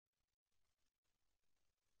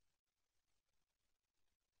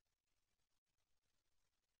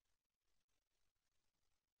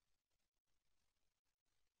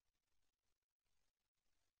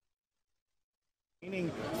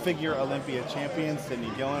Reigning figure Olympia champion,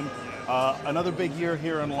 Sydney Gillen. Another big year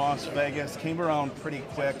here in Las Vegas. Came around pretty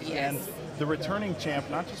quick. Yes. And the returning champ,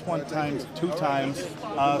 not just one time, two times.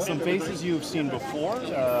 Some faces you've seen before.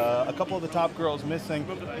 A couple of the top girls missing.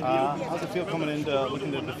 How's it feel coming into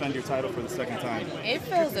looking to defend your title for the second time? It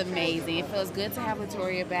feels amazing. It feels good to have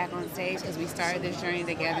Latoria back on stage because we started this journey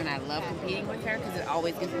together, and I love competing with her because it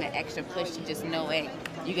always gives me that extra push to just know, hey,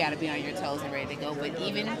 you got to be on your toes and ready to go. But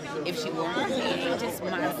even if she weren't competing, just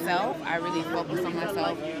myself, I really focus on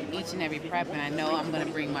myself each and every prep, and I know I'm going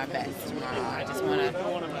to bring my best tomorrow. I just want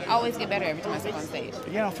to always get better every time I step on stage.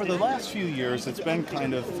 Yeah, for the last few years, it's been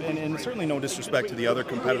kind of, and certainly no disrespect to the other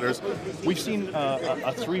competitors, we've seen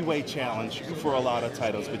a three-way challenge for a lot of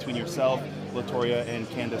titles between yourself, Latoria, and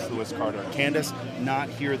Candace Lewis-Carter. Candace not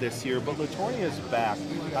here this year, but Latoria is back.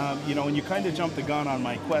 And you kind of jumped the gun on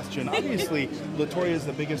my question. Obviously, Latoria is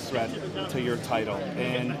the biggest threat to your title,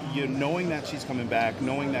 and knowing that she's coming back,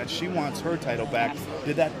 knowing that she wants her title back,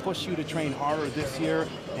 did that push you to train harder this year?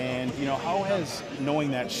 And how has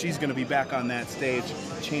knowing that she's going to be back on that stage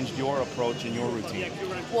changed your approach and your routine?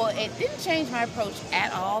 Well, it didn't change my approach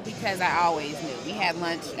at all because I always knew. We had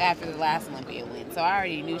lunch after the last Olympia win, so I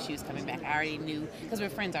already knew she was coming back. I already knew, because we're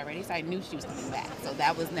friends already, so I knew she was coming back. So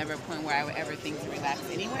that was never a point where I would ever think to relax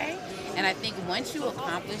anyway. And I think once you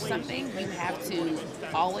accomplish something, you have to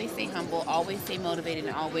always stay humble, always stay motivated,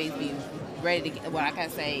 and always be ready to, what I can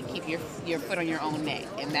say, keep your foot on your own neck.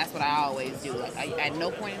 And that's what I always do. Like, at no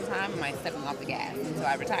point in time am I stepping off the gas until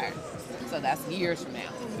I retire. So that's years from now.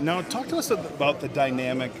 Now, talk to us about the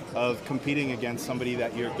dynamic of competing against somebody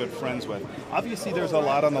that you're good friends with. Obviously, there's a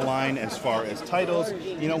lot on the line as far as titles.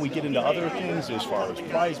 We get into other things as far as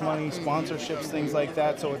prize money, sponsorships, things like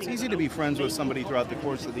that. So it's easy to be friends with somebody throughout the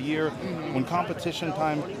course of the year. When competition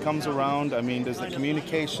time comes around, does the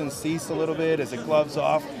communication cease a little bit? Is it gloves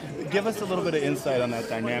off? Give us a little bit of insight on that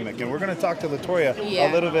dynamic, and we're going to talk to Latoria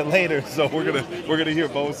a little bit later. So we're gonna hear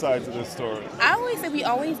both sides of this story. I always say we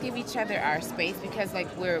always give each other our space because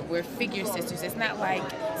we're figure sisters. It's not like,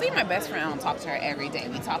 see, my best friend, I don't talk to her every day.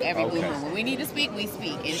 We talk every blue moon. When we need to speak, we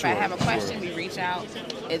speak. And if I have a question, we reach out.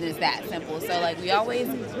 It is that simple. So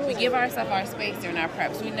we give ourselves our space during our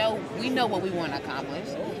preps. We know what we want to accomplish.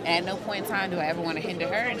 And at no point in time do I ever want to hinder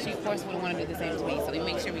her, and she of course would want to do the same to me. So we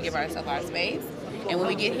make sure we give ourselves our space. And when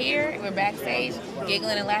we get here, we're backstage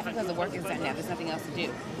giggling and laughing because the work is done now. There's nothing else to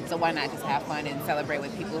do. So why not just have fun and celebrate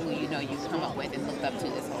with people who you've come up with and looked up to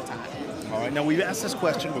this whole time? All right, now we've asked this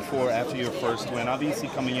question before after your first win. Obviously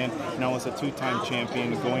coming in now as a two-time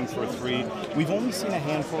champion, going for three. We've only seen a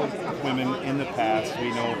handful of women in the past. We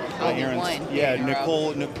know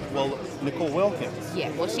Nicole Wilkins.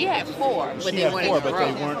 Yeah, well, she had four, but they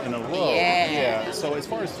weren't in a row. Yeah. So as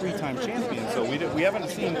far as three-time champions, so we haven't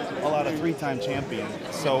seen a lot of three-time champions.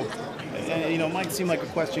 So it might seem like a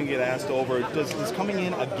question you get asked over. Does coming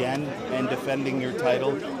in again and defending your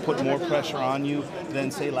title put more pressure on you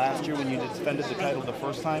than, say, last year when you defended the title the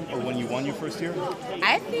first time, or when you won your first year?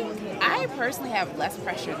 I think I personally have less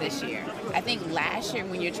pressure this year. I think last year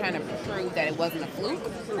when you're trying to prove that it wasn't a fluke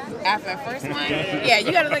after the first one,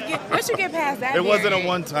 you got to once you get past that, it wasn't a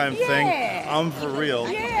one-time thing. I'm for real.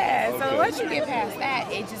 Yeah. So once you get past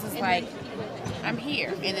that, it just is like, I'm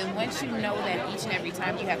here. And then once you know that each and every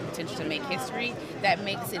time you have the potential to make history, that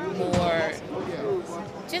makes it more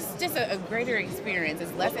just a greater experience.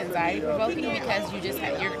 It's less anxiety provoking because you just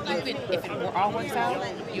have if it all works out,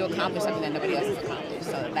 you accomplish something that nobody else has accomplished.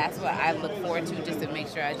 So that's what I look forward to, just to make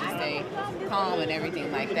sure I just stay calm and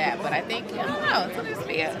everything like that. But I think, I don't know, it's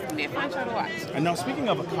going to be a fun show to watch. And now, speaking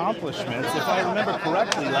of accomplishments, if I remember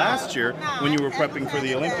correctly, last year when you were prepping for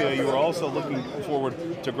the Olympia, you were also looking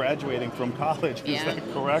forward to graduating from college. Is that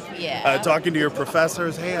correct? Yeah. Talking to your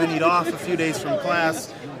professors, hey, I need off a few days from class,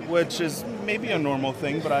 which is maybe a normal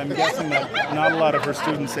thing, but I'm guessing that not a lot of her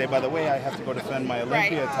students say, by the way, I have to go defend my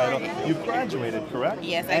Olympia title. You've graduated, correct?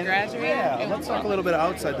 Yes, I graduated. Yeah, let's talk a little bit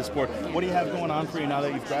outside the sport. What do you have going on for you now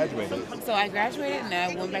that you've graduated? So I graduated and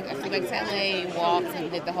I flew back to LA, walked and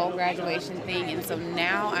did the whole graduation thing, and so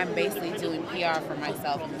now I'm basically doing PR for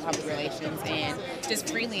myself and public relations and just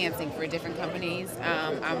freelancing for different companies.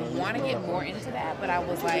 I want to get more into that, but I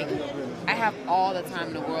was like, I have all the time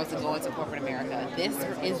in the world to go into corporate America. This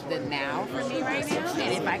is the now for me right now,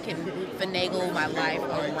 and if I can finagle my life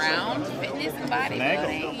around fitness and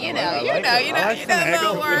bodybuilding, you know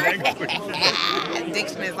the word.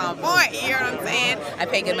 Diction is on point. You know what I'm saying? I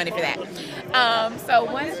pay good money for that. So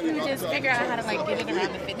once you just figure out how to like get it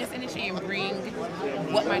around the fitness industry and bring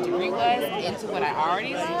what my degree was into what I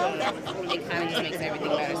already love, it kind of just makes everything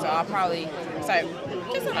better. So I'll probably start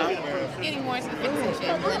just getting more into the fitness industry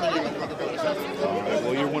and blending it with other relations.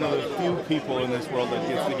 Well, you're one of the few people in this world that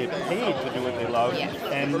gets to get paid to do what they love,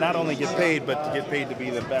 and not only get paid, but to get paid to be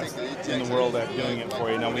the best in the world at doing it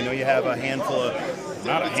for you. Now, we know you have a handful of,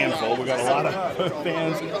 not a handful, we got a lot of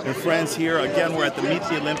fans and friends here. Again, we're at the Meet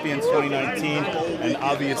the Olympians 2019, and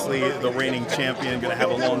obviously the reigning champion going to have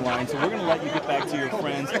a long line. So we're going to let you get back to your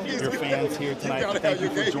friends, your fans here tonight. Thank you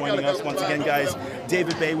for joining us. Once again, guys,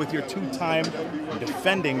 David Baye with your two-time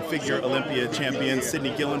defending figure Olympia champion,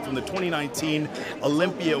 Sydney Gillen from the 2019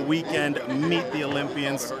 Olympia weekend. Meet the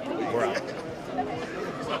Olympians. We're out.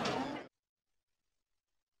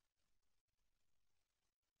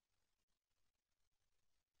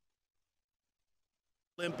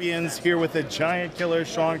 Olympians here with the giant killer,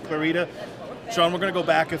 Sean Clarita. Sean, we're going to go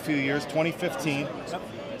back a few years. 2015,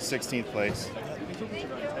 16th place.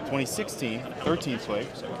 2016, 13th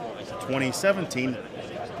place. 2017,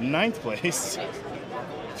 9th place.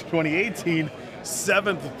 2018,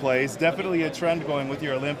 7th place. Definitely a trend going with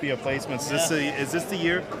your Olympia placements. Is this the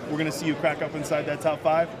year we're going to see you crack up inside that top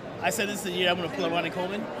 5? I said this is the year I'm going to pull a Ronnie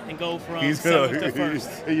Coleman and go from 7th to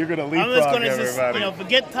 1st. You're going to leapfrog I'm just going to everybody.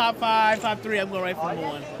 forget top 5, top 3. I'm going right for number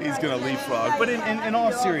 1. He's going to leapfrog. But in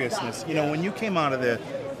all seriousness, when you came out of the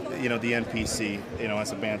NPC,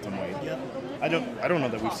 as a bantamweight, I don't know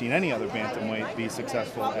that we've seen any other bantamweight be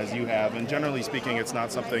successful as you have. And generally speaking, it's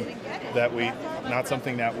not something that we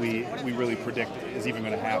really predict is even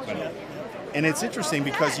going to happen. And it's interesting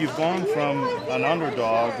because you've gone from an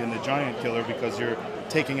underdog and the giant killer because you're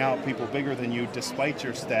taking out people bigger than you despite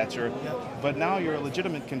your stature, but now you're a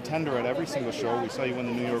legitimate contender at every single show. We saw you win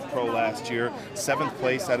the New York Pro last year, 7th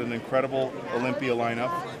place at an incredible Olympia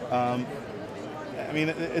lineup.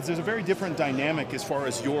 There's a very different dynamic as far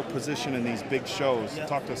as your position in these big shows.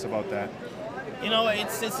 Talk to us about that.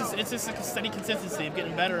 It's just a steady consistency of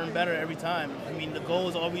getting better and better every time. The goal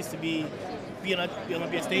is always to be on the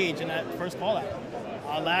Olympia stage in that first call out.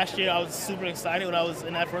 Last year I was super excited when I was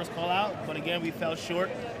in that first call out, but again we fell short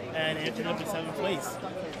and it ended up in 7th place.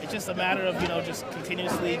 It's just a matter of just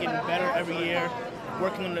continuously getting better every year,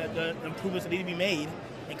 working on the improvements that need to be made,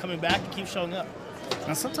 and coming back and keep showing up.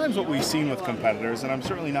 Now, sometimes what we've seen with competitors, and I'm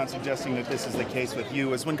certainly not suggesting that this is the case with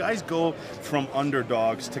you, is when guys go from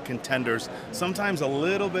underdogs to contenders, sometimes a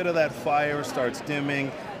little bit of that fire starts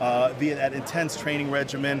dimming, that intense training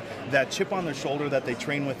regimen, that chip on their shoulder that they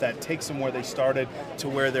train with that takes them where they started to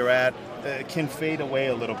where they're at, can fade away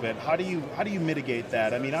a little bit. How do you mitigate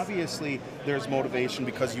that? Obviously there's motivation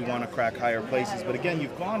because you want to crack higher places, but again,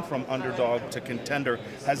 you've gone from underdog to contender.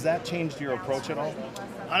 Has that changed your approach at all?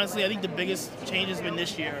 Honestly, I think the biggest change has been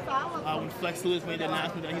this year when Flex Lewis made the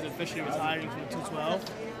announcement that he's officially retiring from the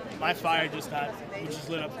 212. My fire just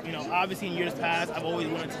lit up. Obviously in years past, I've always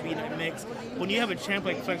wanted to be in that mix. When you have a champ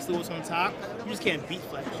like Flex Lewis on top, you just can't beat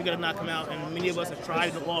Flex. You got to knock him out, and many of us have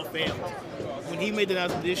tried and all failed. When he made the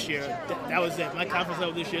announcement this year, that was it. My confidence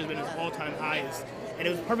level this year has been its all-time highest. And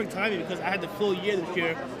it was perfect timing because I had the full year this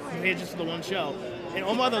year compared just to the one show. And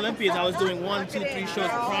all my other Olympians, I was doing 1, 2, 3 shows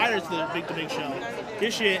prior to the big show.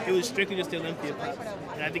 This year, it was strictly just the Olympia prep.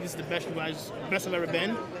 And I think it's the best I've ever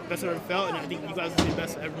been, best I've ever felt, and I think you guys will be the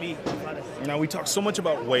best ever me. Now, we talk so much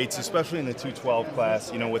about weights, especially in the 212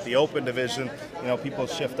 class. With the open division, people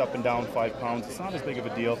shift up and down 5 pounds. It's not as big of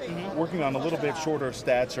a deal. Working on a little bit shorter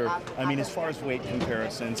stature, as far as weight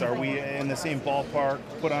comparisons, are we in the same ballpark?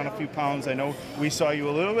 Put on a few pounds. I know we saw you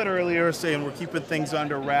a little bit earlier saying we're keeping things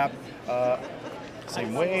under wrap.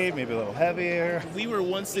 Same weight, maybe a little heavier. We were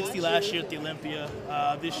 160 last year at the Olympia.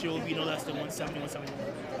 This year will be no less than 170,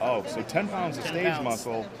 171. Oh, so 10 pounds of stage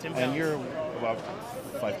muscle, and you're about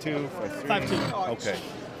 5'2", 5'3"? 5'2". Okay.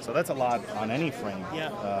 So that's a lot on any frame,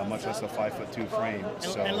 much less a 5'2" frame.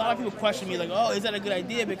 And a lot of people question me like, "Oh, is that a good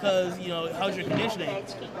idea? Because how's your conditioning?"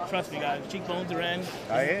 Trust me, guys, cheekbones are in.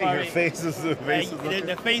 Your face is the face.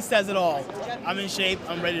 The face says it all. I'm in shape.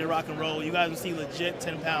 I'm ready to rock and roll. You guys will see legit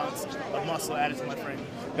 10 pounds of muscle added to my frame.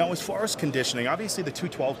 Now, as far as conditioning, obviously the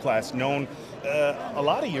 212 class known a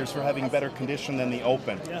lot of years for having better condition than the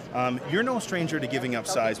open. You're no stranger to giving up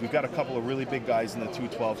size. We've got a couple of really big guys in the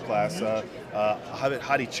 212 class.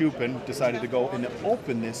 Hadi Chupin decided to go in the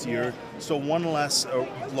open this year, so one less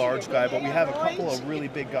large guy, but we have a couple of really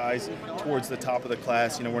big guys towards the top of the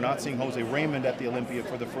class. You know, we're not seeing Jose Raymond at the Olympia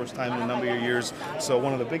for the first time in a number of years, so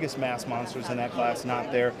one of the biggest mass monsters in that class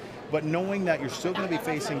not there. But knowing that you're still going to be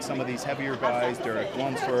facing some of these heavier guys, Derek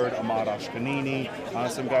Lunsford, Ahmad Ashkanini,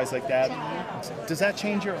 some guys like that, does that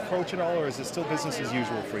change your approach at all, or is it still business as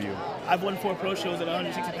usual for you? I've won 4 pro shows at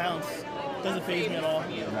 160 pounds. Doesn't faze me at all.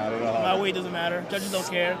 Not at all. My weight doesn't matter. Judges don't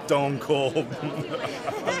care. Stone cold.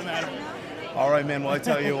 Doesn't matter. All right, man. Well, I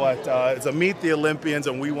tell you what, it's a Meet the Olympians,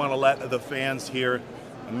 and we want to let the fans here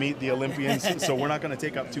meet the Olympians, so we're not going to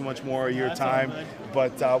take up too much more of your time,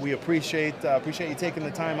 but we appreciate you taking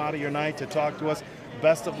the time out of your night to talk to us.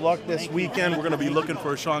 Best of luck this weekend. We're going to be looking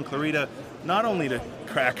for Sean Clarita not only to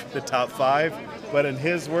crack the top 5, but in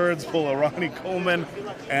his words, pull a Ronnie Coleman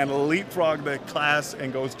and leapfrog the class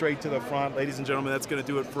and go straight to the front. Ladies and gentlemen, that's going to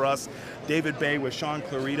do it for us. David Baye with Sean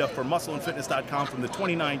Clarita for muscleandfitness.com from the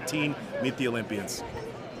 2019 Meet the Olympians.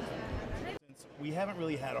 We haven't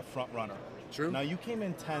really had a front runner. True. Now, you came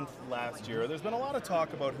in 10th last year. There's been a lot of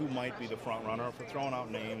talk about who might be the front runner. For throwing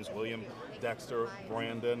out names, William, Dexter,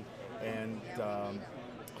 Brandon, and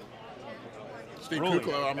Steve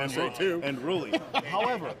Kukla, I'm going to say too. And Rulli.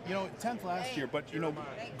 However, you know, 10th last year, but, you know,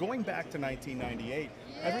 going back to 1998,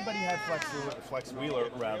 everybody had Flex Wheeler,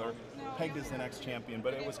 pegged as the next champion,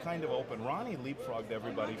 but it was kind of open. Ronnie leapfrogged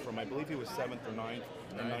everybody from, I believe he was 7th or 9th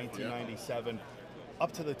in 1997.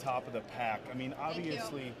 Up to the top of the pack. I mean,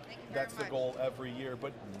 obviously, that's the goal every year.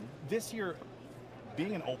 But this year,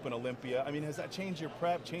 being an open Olympia, I mean, has that changed your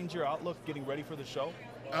prep, changed your outlook, getting ready for the show?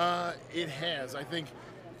 It has. I think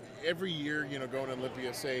every year, you know, going to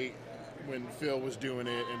Olympia, say when Phil was doing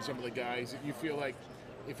it and some of the guys, you feel like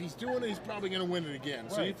if he's doing it, he's probably going to win it again.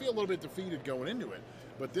 So you feel a little bit defeated going into it.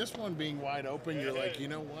 But this one being wide open, you're like, you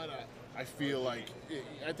know what? I feel like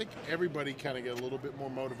I think everybody kind of get a little bit more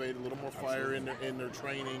motivated, a little more fire in their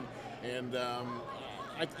training, and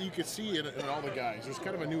you could see it in all the guys. There's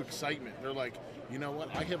kind of a new excitement. They're like, you know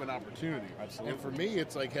what? I have an opportunity. Absolutely. And for me,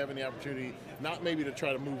 it's like having the opportunity, not maybe to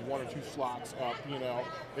try to move 1 or 2 slots up. You know,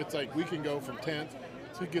 it's like we can go from 10th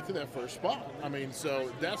to get to that first spot. I mean,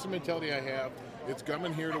 so that's the mentality I have. It's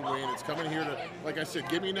coming here to win. It's coming here to, like I said,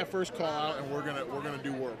 give me that first call out, and we're gonna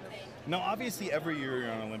do work. Now, obviously, every year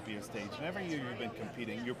you're on Olympia stage, and every year you've been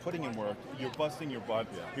competing. You're putting in work. You're busting your butt.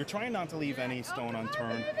 You're trying not to leave any stone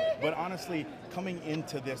unturned. But honestly, coming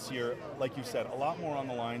into this year, like you said, a lot more on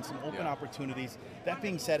the line, some open opportunities. That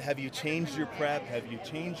being said, have you changed your prep? Have you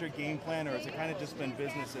changed your game plan, or has it kind of just been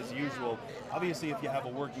business as usual? Obviously, if you have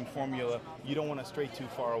a working formula, you don't want to stray too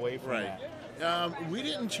far away from that. We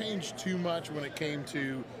didn't change too much when it came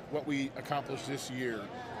to what we accomplished this year.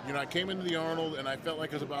 You know, I came into the Arnold and I felt like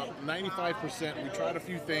it was about 95%. We tried a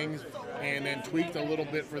few things and then tweaked a little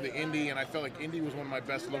bit for the Indy, and I felt like Indy was one of my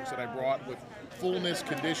best looks that I brought with fullness,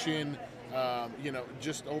 condition, you know,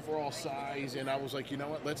 just overall size. And I was like, you know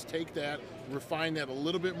what, let's take that, refine that a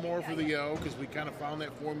little bit more for the O, because we kind of found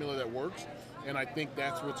that formula that works. And I think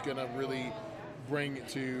that's what's going to really bring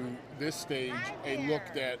to this stage a look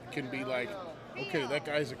that can be like, okay, that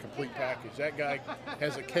guy's a complete package. That guy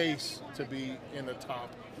has a case to be in the top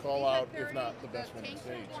call out, if not the best one on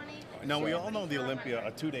stage. Now, we all know the Olympia,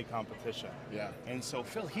 a 2-day competition. Yeah. And so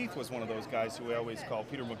Phil Heath was one of those guys who we always call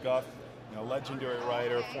Peter McGuff, you know, legendary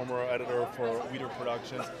writer, former editor for Weeder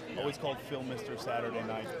Productions, always called Phil Mr. Saturday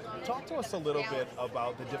Night. Talk to us a little bit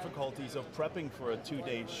about the difficulties of prepping for a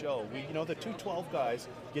 2-day show. You know, the 212 guys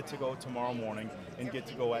get to go tomorrow morning and get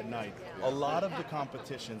to go at night. A lot of the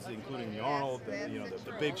competitions, including the Arnold,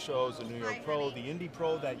 the big shows, the New York Pro, the Indy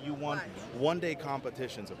Pro that you won, 1-day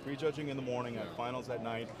competitions of prejudging in the morning and finals at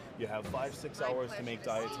night. You have 5-6 hours to make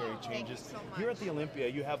dietary changes. Here at the Olympia,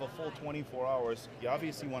 you have a full 24 hours. You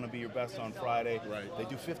obviously want to be your best on Friday. Right. They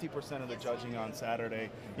do 50% of the judging on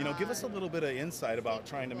Saturday. You know, give us a little bit of insight about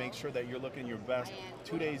trying to make sure that you're looking your best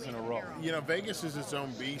 2 days in a row. You know, Vegas is its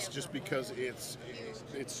own beast just because it's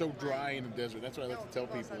so dry in the desert. That's what I like to tell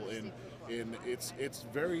people. And it's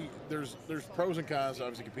very, there's pros and cons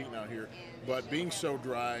obviously competing out here, but being so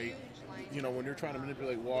dry, you know, when you're trying to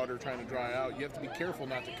manipulate water, trying to dry out, you have to be careful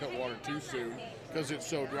not to cut water too soon because it's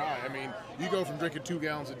so dry. I mean, you go from drinking 2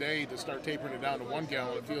 gallons a day to start tapering it down to 1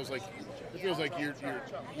 gallon. It feels like you're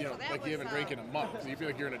you know, like you haven't drank in a month. You feel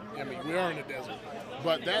like you're in a, I mean, we are in a desert.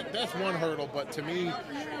 But that's one hurdle. But to me,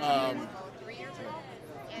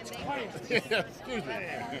 excuse me.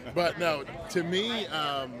 But no, to me,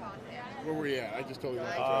 where were we at? I just totally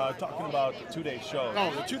lost track. Talking about the 2-day show.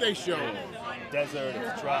 Oh, the 2-day show. Desert,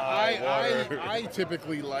 it's dry, water. I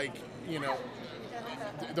typically like, you know,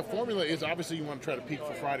 the formula is obviously you want to try to peak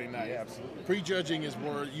for Friday night. Yeah, absolutely. Prejudging is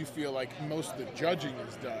where you feel like most of the judging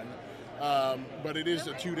is done. But it is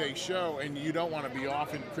a 2-day show, and you don't want to be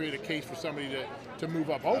off and create a case for somebody to move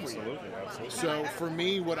up over you. Absolutely. So for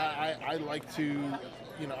me, what I like to,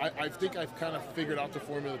 I think I've kind of figured out the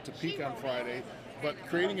formula to peak on Friday, but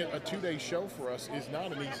creating a 2-day show for us is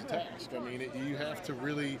not an easy task. I mean, you have to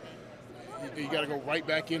really, you got to go right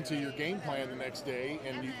back into your game plan the next day,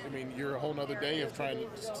 and you're a whole nother day of trying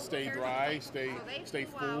to stay dry, stay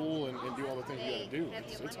full, and do all the things you got to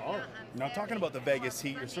do. It's hard. Now, talking about the Vegas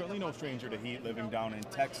heat, you're certainly no stranger to heat living down in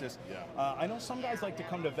Texas. Yeah. I know some guys like to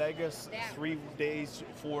come to Vegas 3 days,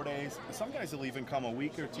 4 days. Some guys will even come a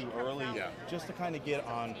week or two early just to kind of get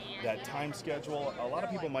on that time schedule. A lot of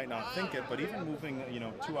people might not think it, but even moving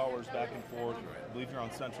 2 hours back and forth, I believe you're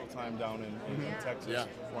on Central Time down in Texas. Yeah.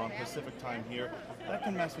 We're on Pacific Time here. That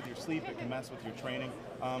can mess with your sleep. It can mess with your training.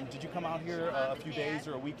 Did you come out here a few days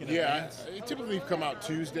or a week in advance? Yeah, I typically come out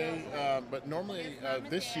Tuesday, but normally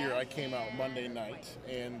this year I came out Monday night,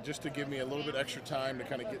 and just to give me a little bit extra time to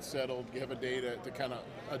kind of get settled, have a day to kind of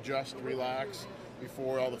adjust, relax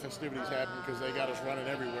before all the festivities happen, because they got us running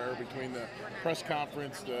everywhere between the press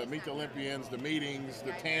conference, the Meet the Olympians, the meetings,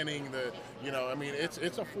 the tanning,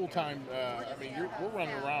 it's a full-time, we're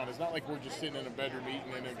running around. It's not like we're just sitting in a bedroom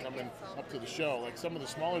eating and then coming up to the show. Like some of the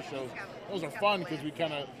smaller shows, those are fun because we get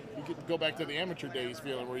to go back to the amateur days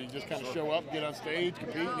feeling where you just kind of show up, get on stage,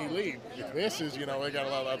 compete, and you leave. This is, they got a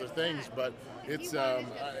lot of other things, but it's I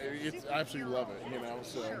absolutely love it,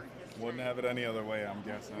 so. Wouldn't have it any other way, I'm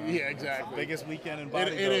guessing. Yeah, exactly. Biggest weekend in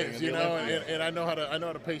bodybuilding. It is, and I know how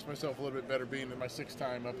to pace myself a little bit better being in my 6th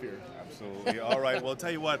time up here. Absolutely. All right. Well, I'll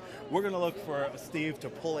tell you what, we're going to look for Steve to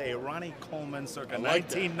pull a Ronnie Coleman circa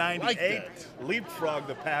 1998, leapfrog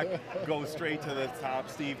the pack, go straight to the top.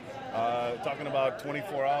 Steve, talking about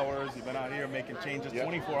 24 hours. You've been out here making changes.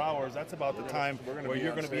 24 hours. That's about the time where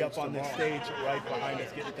you're going to be up on this stage right behind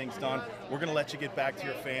us getting things done. We're going to let you get back to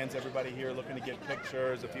your fans. Everybody here looking to get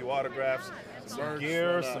pictures, a few autographs, some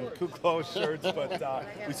gear, some Kuklo shirts, but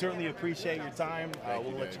we certainly appreciate your time.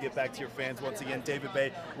 We'll let you get back to your fans. Once again, David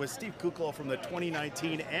Baye with Steve Kuklo from the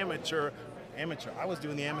 2019 Amateur. I was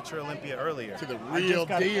doing the Amateur Olympia earlier. To the real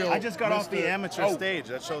deal. I just got off the amateur stage.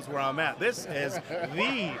 That shows where I'm at. This is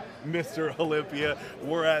the Mr. Olympia.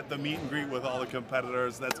 We're at the meet and greet with all the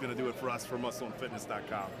competitors. That's going to do it for us from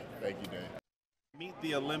muscleandfitness.com. Thank you, Dave. Meet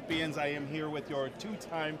the Olympians. I am here with your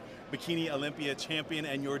 2-time Bikini Olympia champion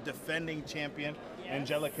and your defending champion,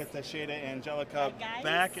 Angelica Teixeira. Angelica,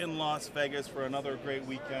 back in Las Vegas for another great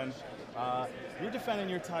weekend. You're defending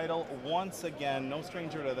your title once again. No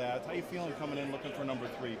stranger to that. How you feeling coming in looking for number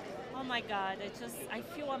 3? Oh my God, I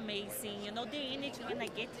feel amazing. The energy when I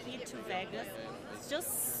get here to Vegas, it's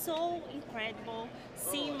just so incredible.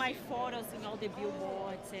 Seeing my photos in all the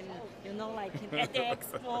billboards and, at the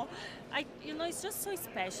expo, it's just so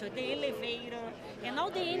special. The elevator and all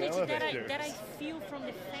the energy that I feel from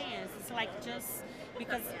the fans. It's like just,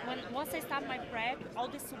 because once I start my prep, all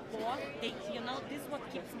the support, this is what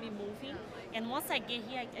keeps me moving. And once I get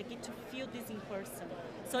here, I get to feel this in person.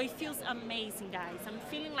 So it feels amazing, guys. I'm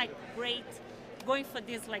feeling like great going for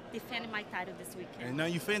this, defending my title this weekend. And now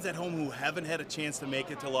you fans at home who haven't had a chance to make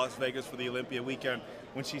it to Las Vegas for the Olympia weekend,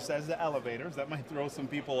 when she says the elevators, that might throw some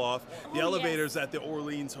people off. The elevators at the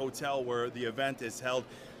Orleans Hotel where the event is held.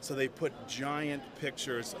 So they put giant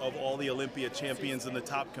pictures of all the Olympia champions and the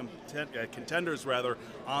top contenders,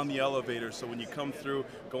 on the elevator. So when you come through,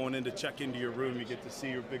 going in to check into your room, you get to see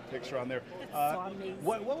your big picture on there. So amazing.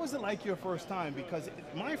 What was it like your first time? Because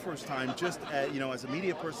my first time, just as a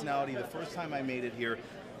media personality, the first time I made it here,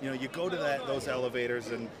 you go to those elevators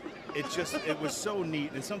and it was so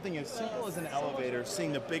neat. And something as simple as an elevator,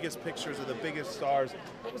 seeing the biggest pictures of the biggest stars.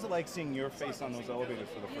 What was it like seeing your face on those elevators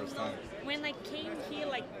for the first time? When I came here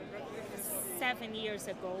 7 years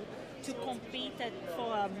ago to compete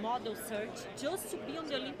for a model search, just to be on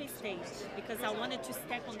the Olympic stage, because I wanted to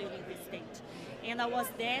step on the Olympic stage. And I was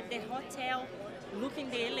there at the hotel, looking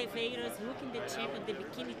the elevators, looking the champion, the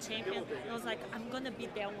bikini champion. I was like, I'm gonna be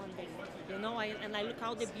there one day, and I look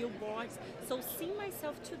out the billboards. So seeing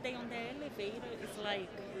myself today on the elevator is like,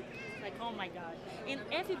 oh my God. And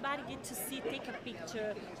everybody get to see, take a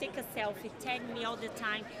picture, take a selfie, tag me all the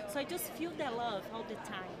time. So I just feel the love all the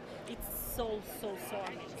time. It's so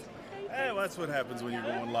amazing. Hey, well, that's what happens when you're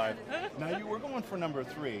going live. Now you were going for number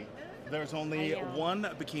 3. There's only one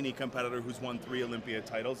bikini competitor who's won 3 Olympia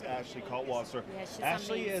titles, Ashley Kaltwasser. Yeah, she's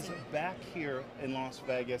Ashley amazing. is back here in Las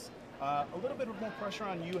Vegas. A little bit more pressure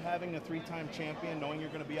on you having a three-time champion, knowing you're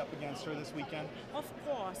going to be up against her this weekend? Of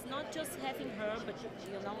course, not just having her, but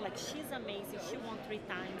like she's amazing. She won 3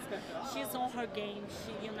 times. She's on her game.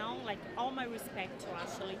 She, like all my respect to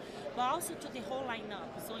actually, but also to the whole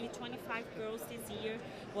lineup. It's only 25 girls this year.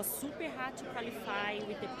 It was super hard to qualify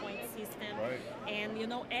with the point system, right. And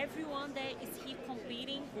everyone that is here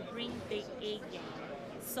competing will bring the A game.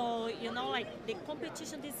 So, like the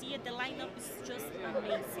competition this year, the lineup is just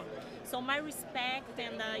amazing. So my respect,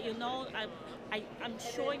 and I'm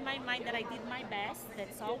sure in my mind that I did my best.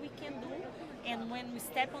 That's all we can do. And when we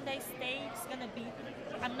step on that stage, it's gonna be,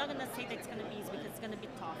 I'm not gonna say that it's gonna be easy because it's gonna be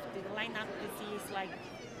tough. The lineup this year is like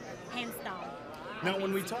hands down. Now,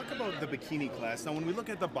 when we talk about the bikini class, when we look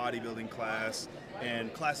at the bodybuilding class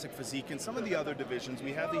and classic physique and some of the other divisions,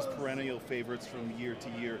 we have these perennial favorites from year to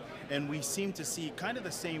year, and we seem to see kind of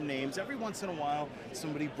the same names. Every once in a while,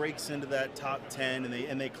 somebody breaks into that top 10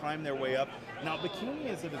 and they climb their way up. Now, bikini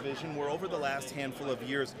is a division where over the last handful of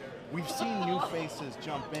years, we've seen new faces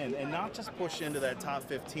jump in and not just push into that top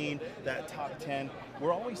 15, that top 10.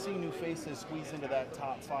 We're always seeing new faces squeeze into that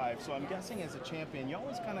top 5. So I'm guessing as a champion, you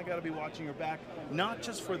always kind of got to be watching your back, not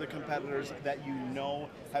just for the competitors that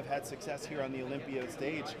have had success here on the Olympia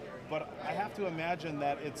stage, but I have to imagine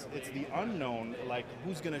that it's the unknown, like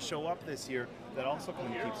who's going to show up this year, that also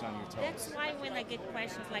kind of keeps on your toes. That's why when I get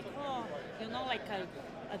questions like, like a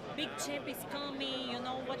big champ is coming,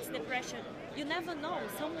 what's the pressure? You never know.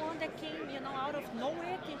 Someone that came, out of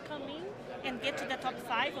nowhere can come in and get to the top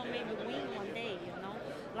 5 or maybe win one day,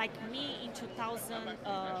 Like me in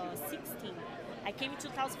 2016. I came in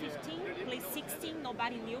 2015, placed 16,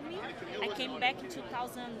 nobody knew me. I came back in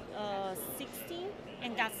 2016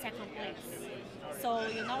 and got 2nd place. So,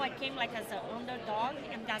 I came like as an underdog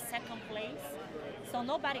and got 2nd place. So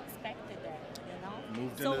nobody expected that.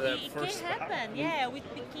 Moved so into that it first can happen, yeah. With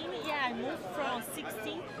bikini, I moved from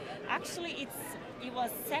 16. Actually, it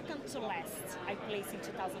was 2nd to last. I placed in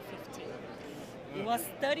 2015. It was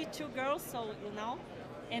 32 girls, so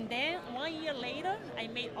And then 1 year later, I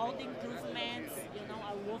made all the improvements.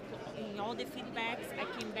 I worked in all the feedbacks. I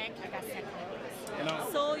came back, I got 2nd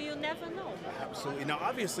place. So you never know. Absolutely. Now,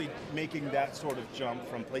 obviously, making that sort of jump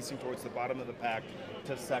from placing towards the bottom of the pack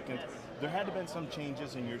to 2nd, there had to have been some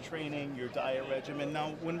changes in your training, your diet regimen.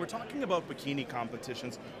 Now, when we're talking about bikini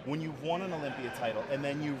competitions, when you've won an Olympia title and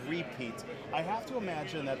then you repeat, I have to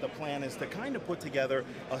imagine that the plan is to kind of put together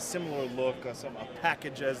a similar look, a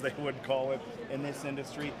package as they would call it in this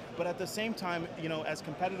industry. But at the same time, as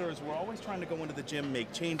competitors, we're always trying to go into the gym,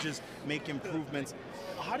 make changes, make improvements.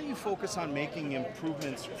 How do you focus on making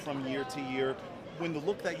improvements from year to year when the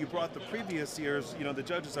look that you brought the previous years, the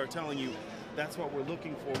judges are telling you, that's what we're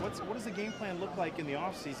looking for. What does the game plan look like in the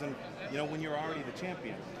off season, when you're already the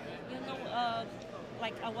champion?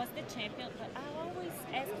 Like I was the champion, but I always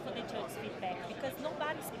ask for the judge's feedback because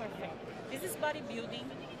nobody's perfect. This is bodybuilding.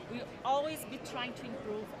 We always be trying to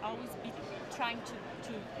improve, always be trying to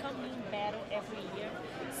come in better every year.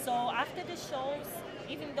 So after the shows,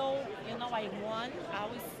 even though I won, I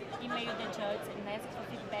always email the judge and ask for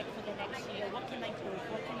feedback for the next year. What can I improve?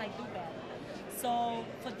 What can I do better? So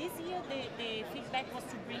for this year, the feedback was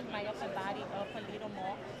to bring my upper body up a little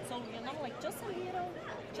more. So like just a little,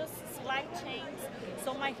 just slight change.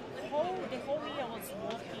 So the whole year I was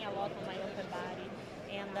working a lot on my upper body,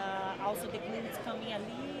 and also the glutes coming a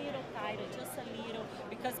little tighter, just a little.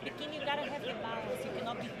 Because bikini, you gotta have the balance. You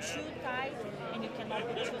cannot be too tight and you cannot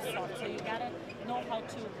be too soft. So you gotta know how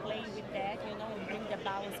to play with that, and bring the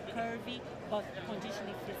balance curvy but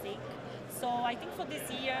conditioning physique. So I think for this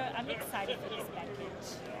year, I'm excited for this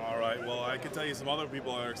package. All right, well, I can tell you some other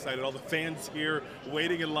people are excited. All the fans here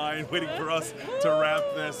waiting in line, waiting for us to wrap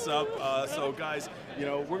this up. So guys,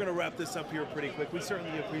 we're going to wrap this up here pretty quick. We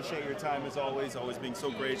certainly appreciate your time as always being so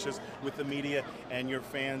gracious with the media and your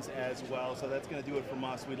fans as well. So that's going to do it from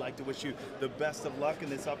us. We'd like to wish you the best of luck in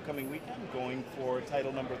this upcoming weekend, going for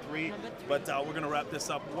title number 3. But we're going to wrap this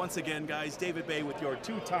up once again, guys. David Baye with your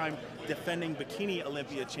 2-time defending Bikini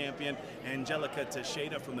Olympia champion, Angelica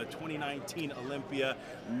Teixeira from the 2019 Olympia.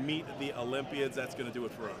 Meet the Olympians. That's going to do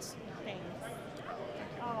it for us. Thanks.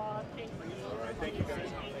 All right, thank you guys.